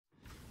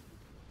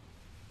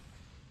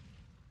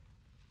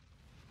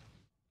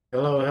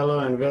Hello,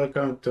 and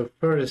welcome to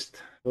first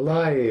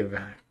live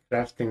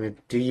Crafting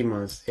with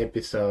Demons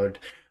episode.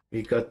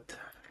 We got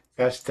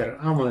caster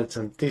amulets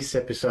on this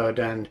episode,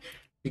 and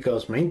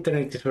because my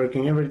internet is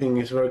working, everything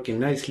is working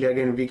nicely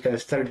again, we can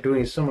start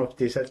doing some of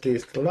this at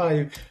least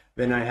live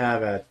when I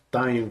have a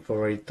time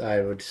for it,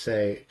 I would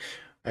say.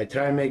 I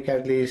try to make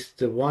at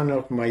least one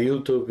of my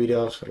YouTube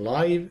videos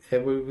live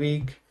every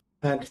week.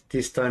 And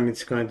this time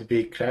it's going to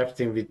be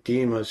crafting with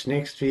demons.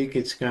 Next week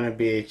it's going to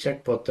be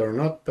jackpot or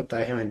not, but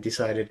I haven't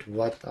decided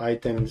what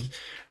items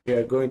we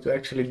are going to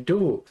actually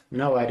do.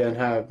 Now I don't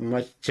have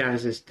much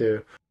chances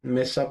to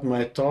mess up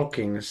my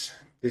talkings.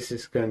 This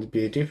is going to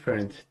be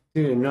different.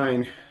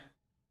 2-9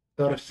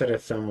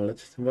 sorceress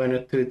amulet. Why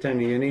not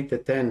 2-10? You need the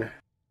 10.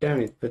 Damn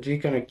it, but we're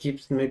gonna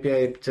keep. Maybe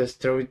I just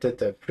throw it at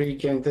the free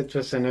game. That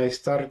was a nice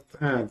start.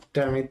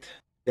 Damn it.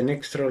 The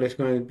next roll is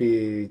going to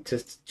be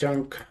just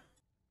junk.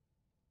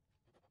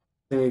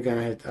 Then you're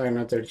gonna hit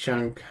another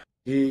chunk.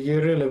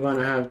 You really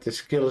wanna have the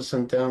skills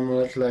on the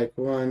amulet, like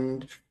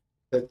one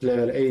at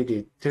level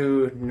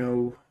 82,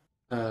 no,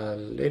 a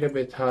little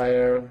bit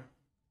higher,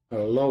 a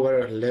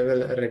lower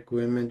level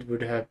requirement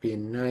would have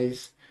been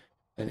nice,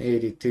 and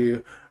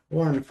 82.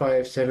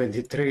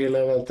 1573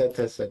 level, that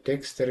has a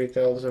dexterity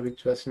also,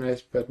 which was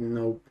nice, but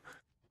nope.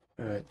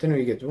 Then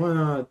we get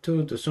 1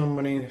 2 to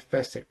summoning,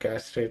 faster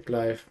cast rate,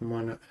 life,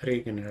 mana,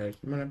 regenerate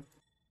mana.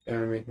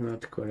 Damn it,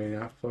 not good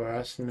enough for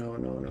us.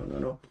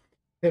 No.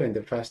 Even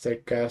the faster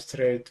cast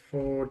rate,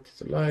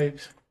 40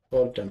 lives,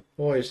 gold and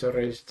poison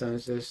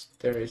resistances,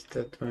 there is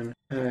that one.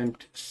 And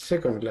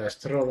second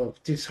last roll of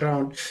this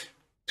round,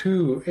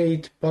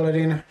 2-8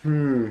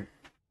 paladin,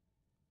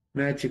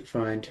 magic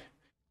find.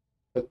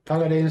 But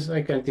paladins,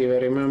 I can't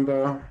even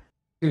remember.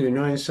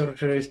 2-9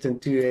 sorceress and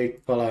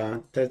 2-8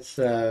 pala, that's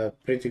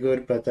pretty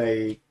good, but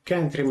I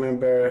can't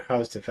remember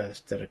how's the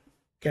faster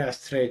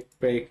cast rate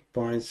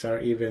breakpoints are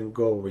even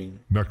going.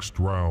 Next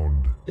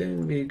round.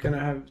 Then we're gonna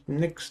have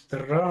next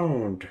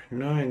round.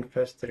 9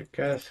 faster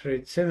cast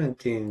rate,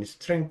 17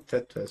 strength,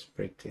 that was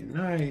pretty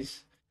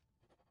nice.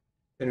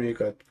 Then we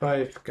got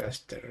 5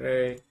 caster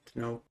rate,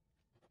 no.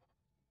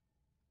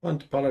 1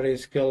 paladin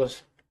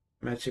skills,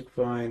 magic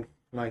find,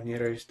 lightning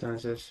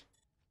resistances.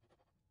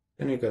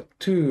 Then we got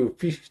 2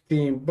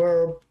 15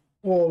 burp,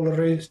 all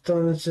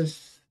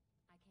resistances,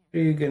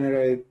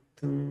 regenerate.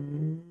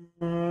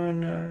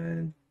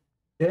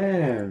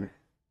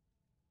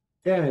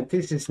 Damn,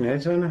 this is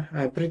nice one.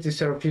 I'm pretty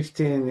sure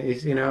 15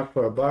 is enough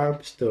for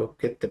barbs to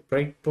get the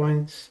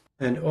breakpoints.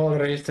 And all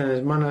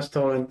resistance mana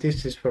stolen,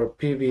 this is for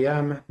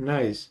PVM,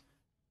 nice.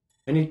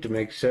 I need to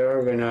make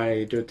sure when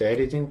I do the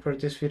editing for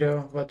this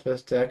video, what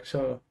was the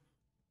actual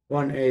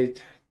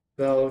 1-8,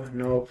 12,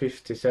 no,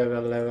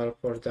 57 level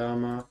for the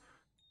ammo,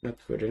 not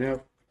good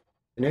enough.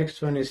 The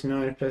next one is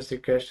 9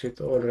 plastic cash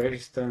with all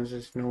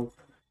resistances, nope.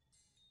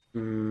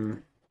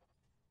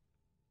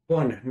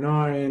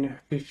 1-9,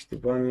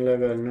 51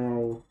 level,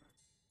 no.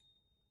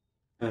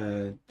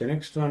 The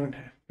next one,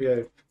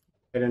 I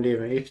don't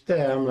even, if the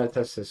amulet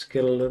has a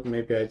skill,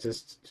 maybe I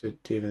just should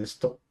even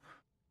stop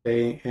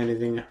saying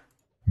anything.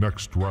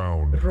 Next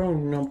round.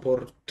 Round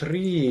number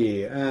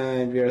 3,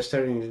 and we are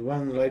starting with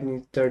 1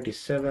 lightning,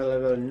 37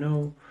 level,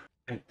 no.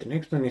 And the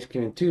next one is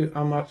given 2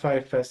 ammo,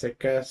 5 faster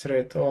cast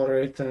rate, all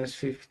returns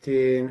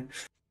 15.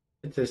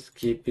 Just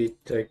keep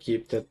it,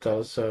 keep that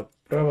also.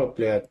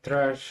 Probably a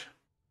trash,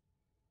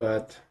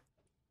 but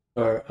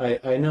or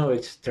I know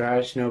it's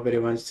trash, nobody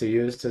wants to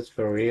use that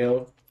for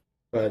real,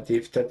 but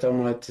if that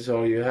amulet is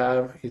all you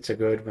have, it's a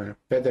good one.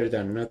 Better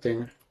than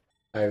nothing,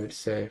 I would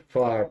say,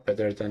 far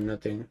better than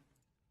nothing.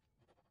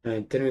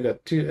 And then we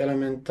got 2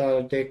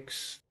 elemental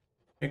decks.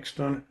 Next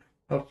one,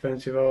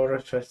 offensive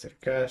aura, faster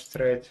cast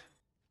rate.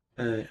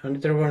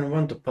 Another one,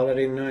 1 to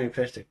paladin, 9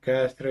 faster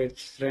cast rate,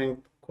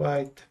 strength,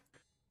 quite.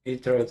 We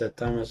throw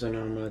that Amazon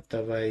amulet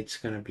away, it's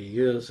gonna be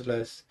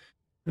useless.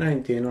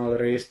 19 all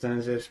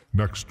resistances.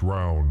 Next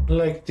round.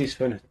 Like this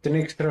one, the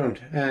next round,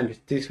 and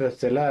this was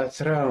the last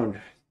round.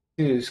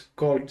 2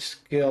 gold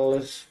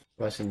skills,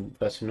 was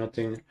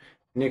nothing.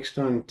 Next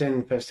one,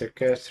 10 faster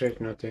cast rate,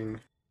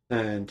 nothing.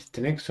 And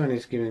the next one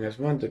is giving us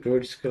 1 to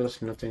druid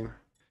skills, nothing.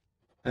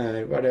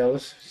 And what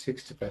else?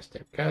 60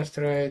 faster cast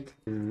rate,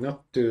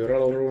 not 2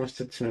 roll runes,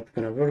 that's not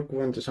gonna work.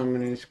 1 to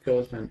summoning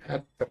skills, and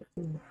at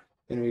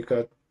then we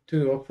got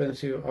 2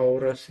 offensive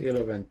auras,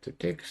 11 to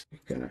dex. We're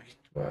gonna hit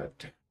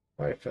what?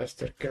 5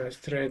 faster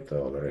cast rate,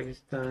 all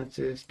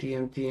resistances,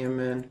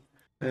 TMTMN.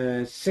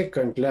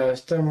 Second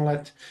last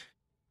amulet.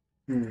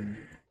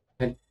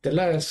 And the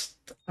last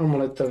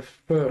amulet of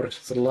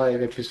first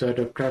live episode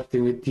of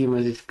Crafting with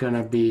Demons is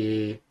gonna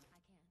be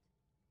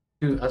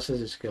 2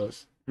 assassin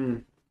skills.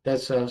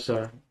 That's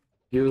also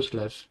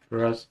useless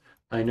for us.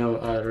 I know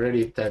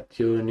already that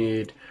you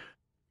need,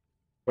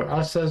 for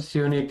assassins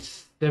you need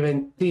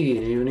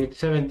 17. You need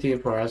 17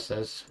 for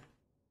assassins.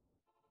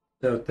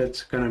 So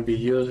that's gonna be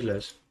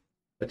useless.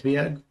 But we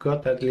have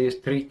got at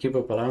least 3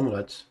 keepable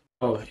amulets.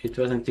 Oh, it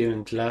wasn't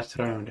even the last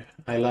round.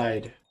 I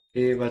lied.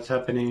 See what's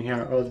happening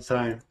here all the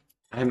time.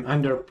 I'm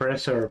under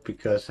pressure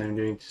because I'm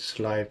doing this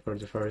live for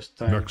the first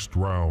time. Next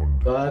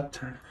round. But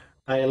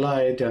I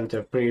lied on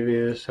the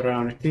previous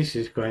round. This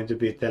is going to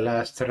be the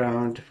last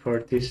round for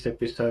this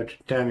episode.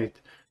 Damn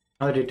it.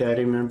 How did I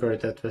remember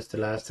that was the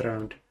last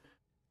round?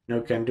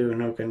 No can do,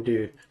 no can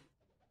do.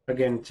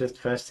 Again, just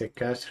faster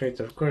cast rate.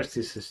 Of course,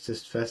 this is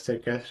just faster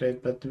cast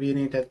rate, but we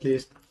need at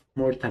least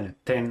more than a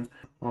 10,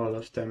 all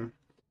of them.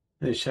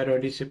 The shadow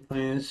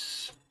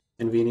disciplines,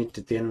 and we need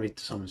to deal with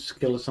some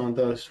skills on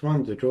those.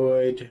 1 to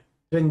droid,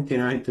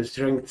 29 to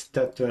strength.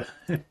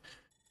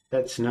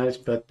 That's nice,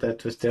 but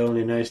that was the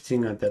only nice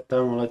thing on that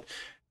amulet.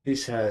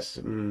 This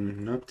has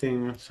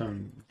nothing,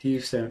 some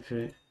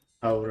defense,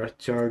 aura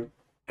charge.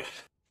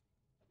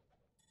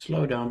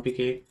 Slow down,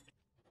 Piggy.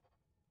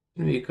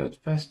 We got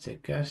faster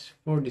gas,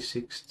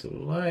 46 to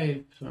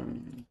life,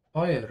 some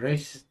fire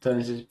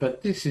resistances,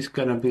 but this is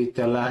gonna be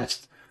the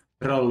last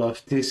roll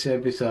of this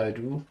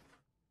episode.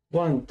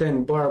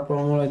 110 barb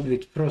amulet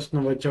with frost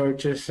nova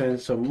charges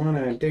and some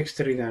mana and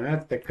dexterity and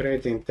attack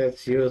rating.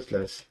 That's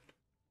useless.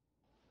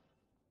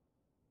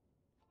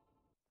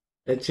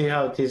 Let's see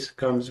how this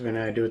comes when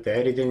I do the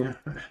editing.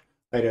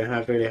 I don't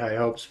have really high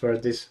hopes for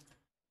this.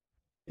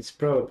 It's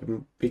probably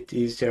a bit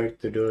easier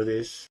to do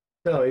this.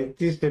 So in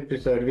this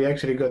episode we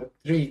actually got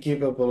 3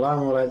 keepable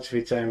amulets,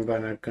 which I'm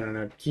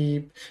gonna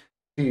keep.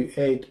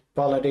 2-8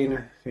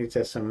 paladin, which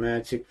has some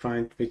magic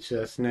find, which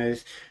is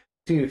nice.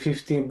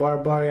 2-15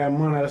 barbarian,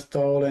 mana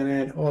stolen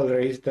and all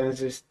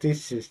resistances.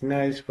 This is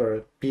nice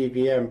for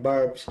PvM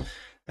barbs.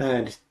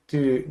 And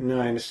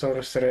 2-9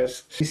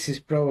 sorceress. This is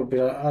probably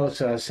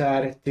also a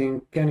sad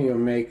thing. Can you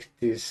make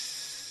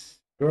this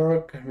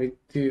work with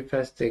 2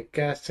 faster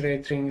cast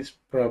rate rings?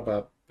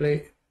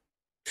 Probably.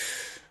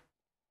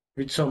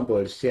 With some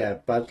builds, yeah,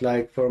 but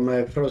like for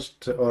my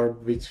frost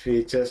orb which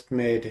we just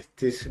made,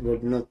 this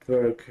would not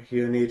work.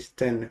 You need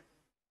 10.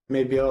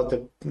 Maybe all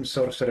the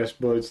sorceress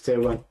builds they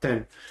want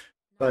 10.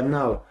 But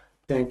now,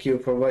 thank you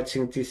for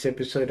watching this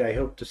episode. I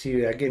hope to see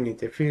you again in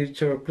the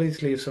future.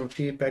 Please leave some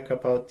feedback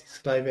about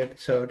this live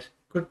episode.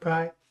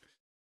 Goodbye.